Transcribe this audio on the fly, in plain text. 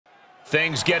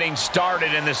Things getting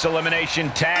started in this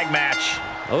elimination tag match.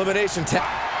 Elimination tag.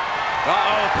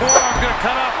 Uh-oh, forearm gonna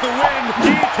cut off the wind.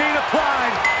 Guillotine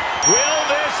applied. Will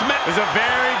this match... It was a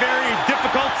very, very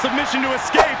difficult submission to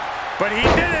escape, but he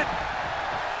did it.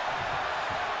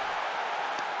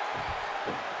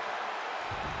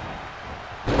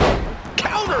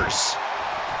 Counters.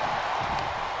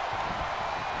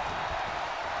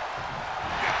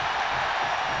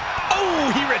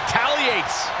 Oh, he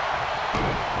retaliates.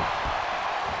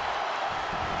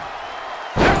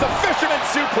 There's a fisherman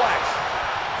suplex.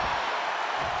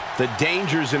 The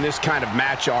dangers in this kind of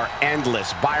match are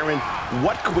endless. Byron,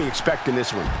 what can we expect in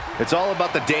this one? It's all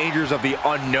about the dangers of the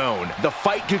unknown. The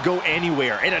fight could go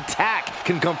anywhere. An attack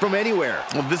can come from anywhere.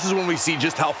 Well, this is when we see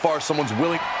just how far someone's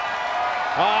willing.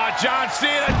 Oh, John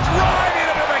Cena driving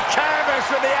him to the canvas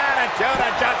for the attitude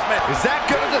adjustment. Is that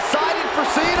going to decide it for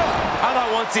Cena? I thought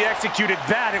once he executed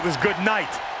that, it was good night.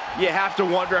 You have to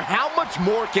wonder, how much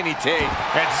more can he take?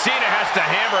 And Cena has to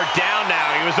hammer down now.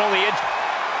 He was only in...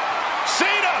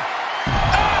 Cena!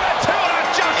 Attitude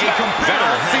adjustment! A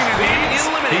competitor has been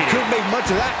eliminated. He could make much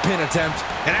of that pin attempt.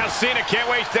 And now Cena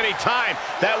can't waste any time.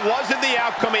 That wasn't the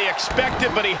outcome he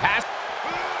expected, but he has...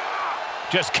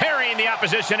 Just carrying the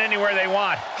opposition anywhere they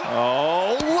want.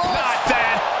 Oh, not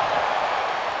that.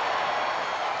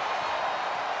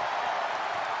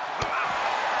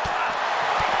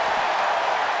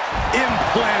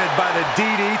 Implanted by the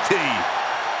DDT.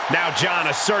 Now John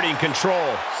asserting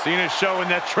control. Cena showing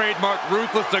that trademark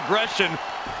ruthless aggression.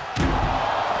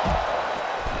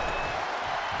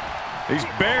 He's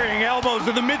burying elbows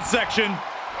in the midsection.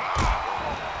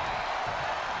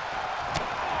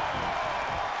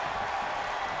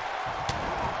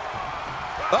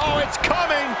 Oh, it's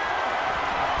coming!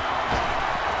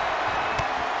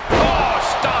 Oh,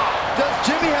 stop! Does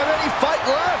Jimmy have any fight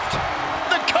left?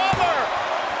 The cover!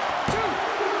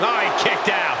 Oh, he kicked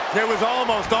out. It was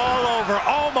almost all over,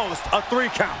 almost a 3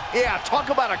 count. Yeah, talk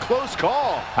about a close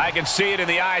call. I can see it in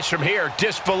the eyes from here.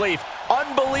 Disbelief.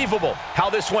 Unbelievable how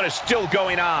this one is still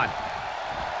going on.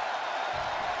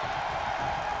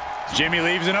 Jimmy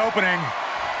leaves an opening.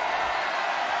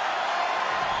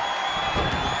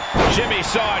 Jimmy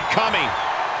saw it coming.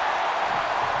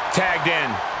 Tagged in.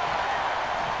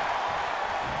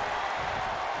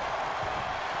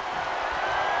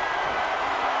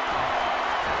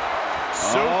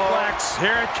 Suplex,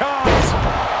 here it comes.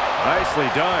 Nicely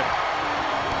done.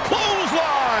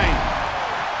 Clothesline.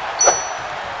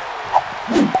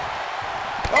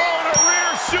 Oh, and a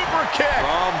rear super kick.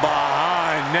 From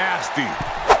behind, nasty.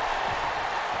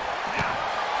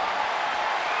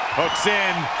 Hooks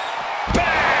in.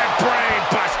 Bam, brain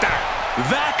buster.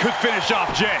 That could finish off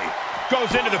Jay.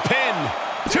 Goes into the pin.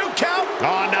 2 count.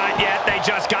 Oh, not yet. They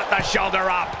just got the shoulder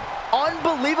up.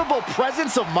 Unbelievable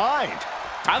presence of mind.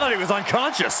 I thought he was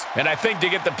unconscious. And I think to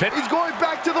get the pin. He's going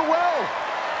back to the well.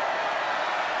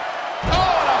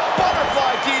 Oh, and a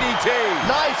butterfly DDT.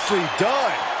 Nicely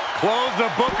done. Close the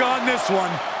book on this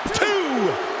one. 2.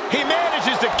 He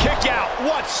manages to kick out.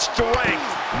 What strength.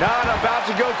 Not about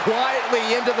to go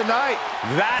quietly into the night.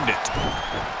 That it.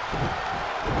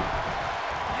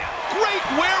 Great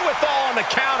wherewithal on the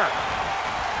counter.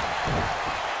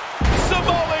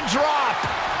 Samoan drop.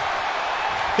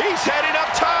 He's heading up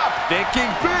top.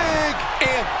 Thinking big.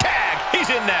 And tag. He's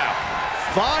in now.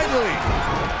 Finally.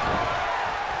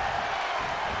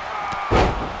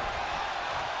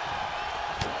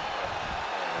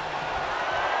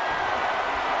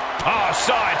 Oh,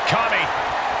 saw it coming.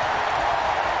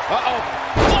 Uh-oh.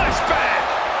 Flashback.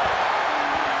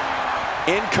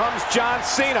 In comes John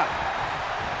Cena.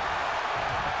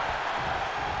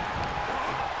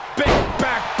 Big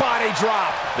back body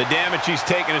drop. The damage he's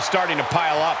taken is starting to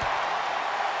pile up.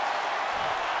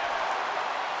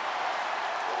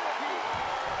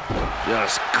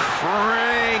 Just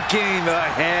cranking the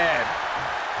head.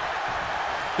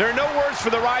 There are no words for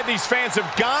the ride these fans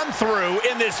have gone through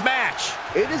in this match.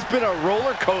 It has been a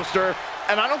roller coaster,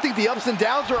 and I don't think the ups and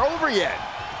downs are over yet.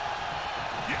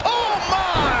 Oh,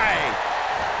 my!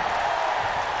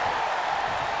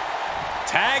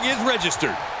 Tag is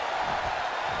registered.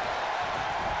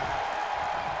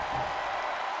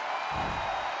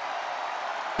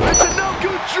 It's a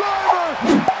no-good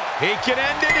driver. He can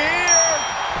end it here.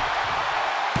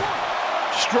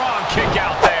 Strong kick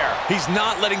out there. He's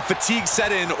not letting fatigue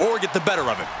set in or get the better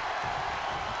of him.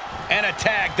 And a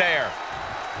tag there.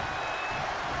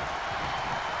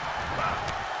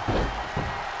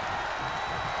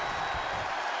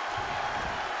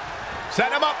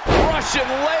 Set him up. Russian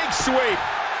leg sweep.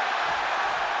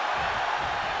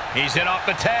 He's in off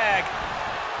the tag.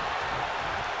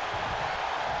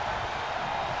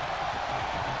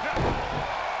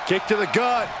 Kick to the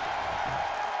gut.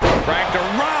 Cranked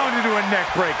around into a neck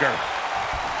breaker.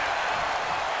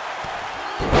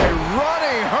 A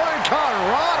running Hurricane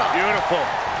Rana. Beautiful.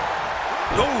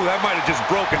 Oh, that might have just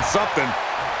broken something.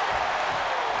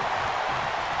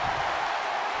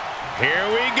 Here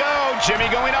we go.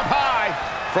 Jimmy going up high.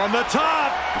 From the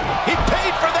top. He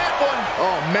paid for that one.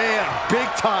 Oh, man, big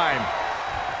time.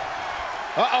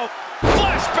 Uh-oh.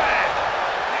 Flashback.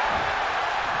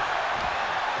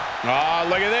 Oh,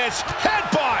 look at this.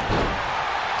 Headbutt.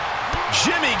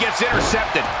 Jimmy gets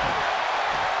intercepted.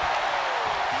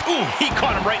 Ooh, he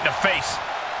caught him right in the face.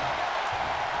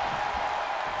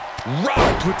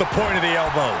 Rocked with the point of the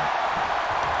elbow.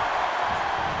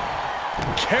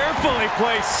 Carefully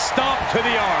placed stomp to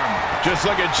the arm. Just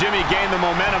look at Jimmy gain the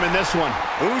momentum in this one.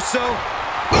 Uso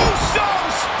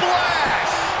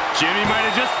Splash! Jimmy might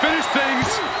have just finished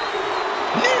things.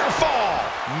 Near fall.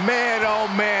 Man,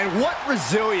 oh man, what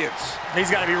resilience.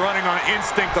 He's got to be running on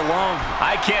instinct alone.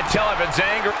 I can't tell if it's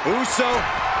anger. Uso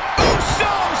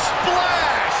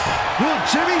Splash! Will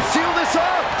Jimmy seal this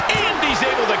up? And he's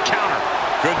able to counter.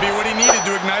 Could be what he needed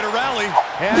to ignite a rally.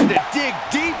 Had to dig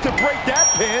deep to break that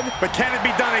pin. But can it be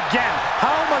done again?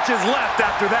 How much is left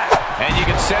after that? And you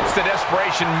can sense the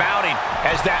desperation mounting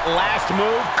as that last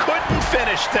move couldn't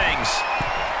finish things.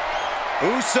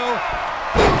 Uso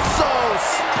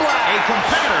splash. A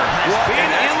competitor has What been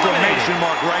an exclamation eliminated.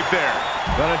 mark right there.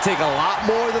 Gonna take a lot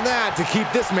more than that to keep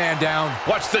this man down.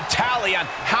 What's the tally on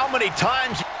how many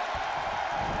times?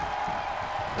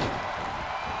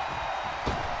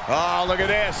 Oh, look at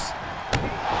this.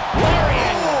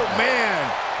 Oh, man.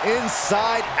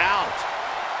 Inside out.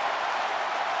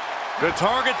 The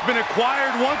target's been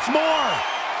acquired once more.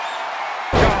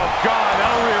 Oh, God,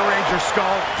 that'll rearrange your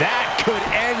skull. That could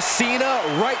end Cena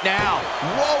right now.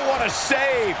 Whoa, what a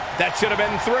save. That should have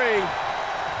been 3.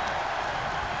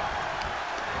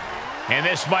 And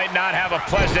this might not have a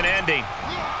pleasant ending.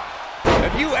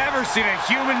 Have you ever seen a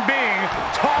human being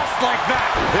tossed like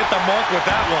that? Hit the mark with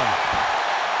that one.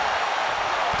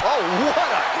 Oh, what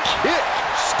a kick.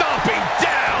 Stomping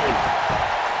down.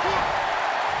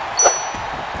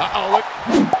 Uh-oh.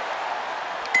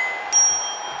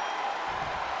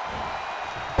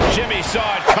 Jimmy saw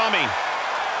it coming.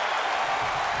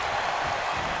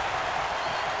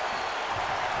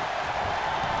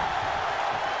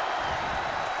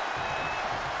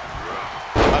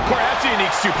 Of course, that's a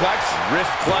unique suplex.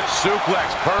 Wrist clutch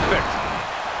suplex, perfect.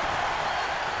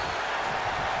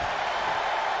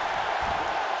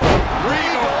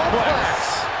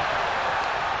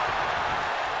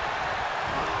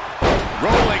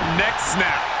 Rolling neck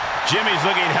snap. Jimmy's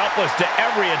looking helpless to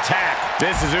every attack.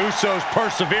 This is Uso's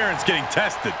perseverance getting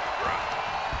tested.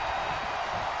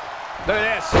 Look at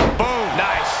this. Boom.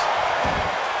 Nice.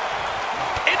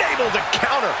 Enabled to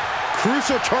counter.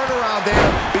 Crucial turnaround there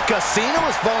because Cena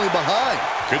was falling behind.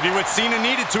 Could be what Cena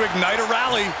needed to ignite a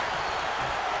rally.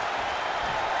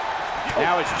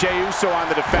 Now it's Jey Uso on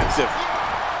the defensive.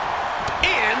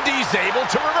 And he's able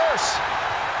to reverse.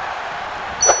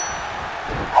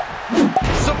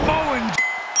 Samoan.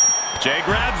 Jey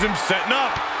grabs him, setting up.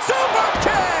 Super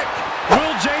kick!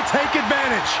 Will Jey take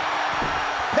advantage?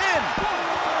 Pin!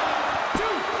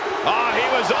 Oh, he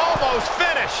was almost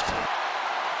finished.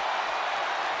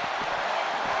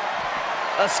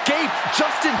 Escaped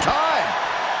just in time.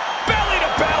 Belly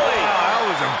to belly. Oh, that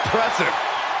was impressive.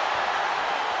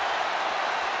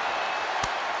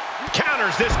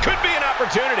 Counters. This could be an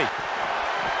opportunity.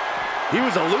 He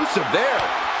was elusive there.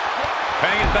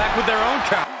 Hanging back with their own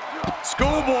count.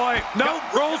 Schoolboy. Nope,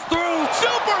 rolls through.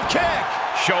 Super kick.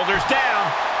 Shoulders down.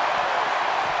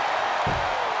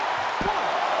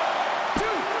 1, 2.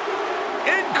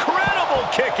 Incredible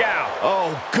kick out.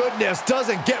 Oh, goodness.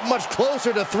 Doesn't get much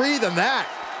closer to 3 than that.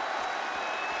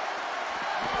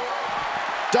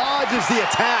 Dodges the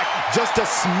attack just a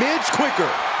smidge quicker.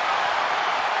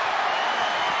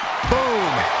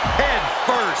 Boom. Head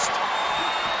first.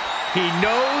 He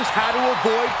knows how to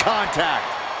avoid contact.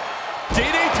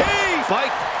 DDT.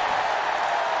 Fight.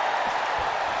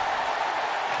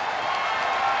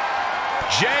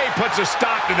 Jey puts a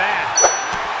stop to that.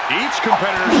 Each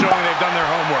competitor showing they've done their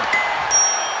homework.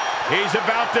 He's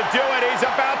about to do it. He's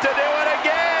about to do it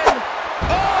again.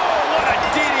 Oh, what a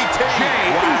DDT. Jey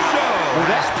Uso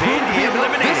That's been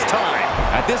eliminated. this time.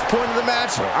 At this point in the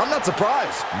match, I'm not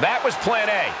surprised. That was plan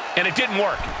A, and it didn't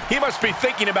work. He must be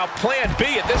thinking about plan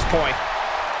B at this point.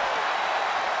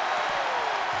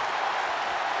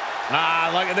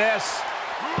 Ah, look at this.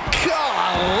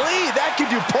 Golly, that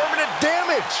could do permanent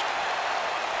damage.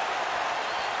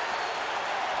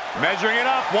 Measuring it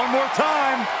up one more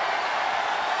time.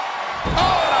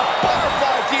 Oh, and a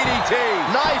butterfly DDT.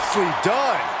 Nicely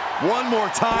done. One more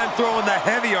time, throwing the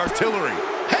heavy artillery.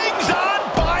 Hangs on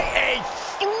by a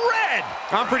thread.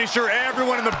 I'm pretty sure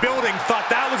everyone in the building thought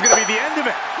that was going to be the end of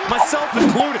it, myself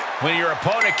included. When your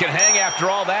opponent can hang after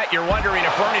all that, you're wondering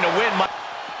if earning a win might...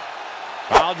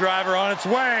 Pile driver on its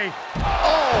way.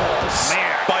 Oh,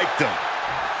 man. Spiked him.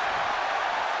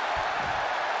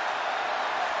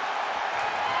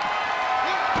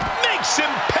 Makes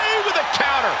him pay with a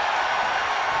counter.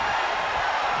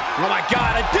 Oh my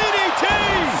God, a DDT!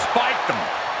 Spiked him.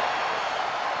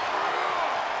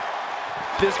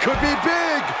 This could be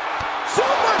big.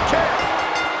 Super kick.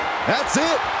 That's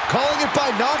it. Calling it by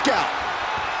knockout.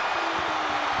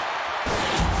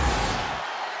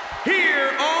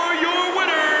 Here are your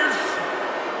winners,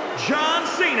 John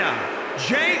Cena,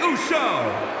 Jey Uso,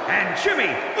 and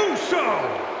Jimmy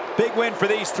Uso. Big win for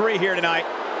these three here tonight.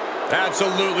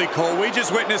 Absolutely, Cole. We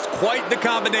just witnessed quite the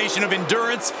combination of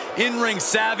endurance, in-ring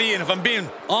savvy, and if I'm being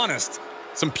honest,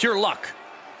 some pure luck.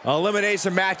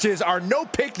 Elimination matches are no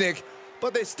picnic,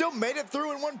 but they still made it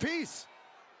through in one piece.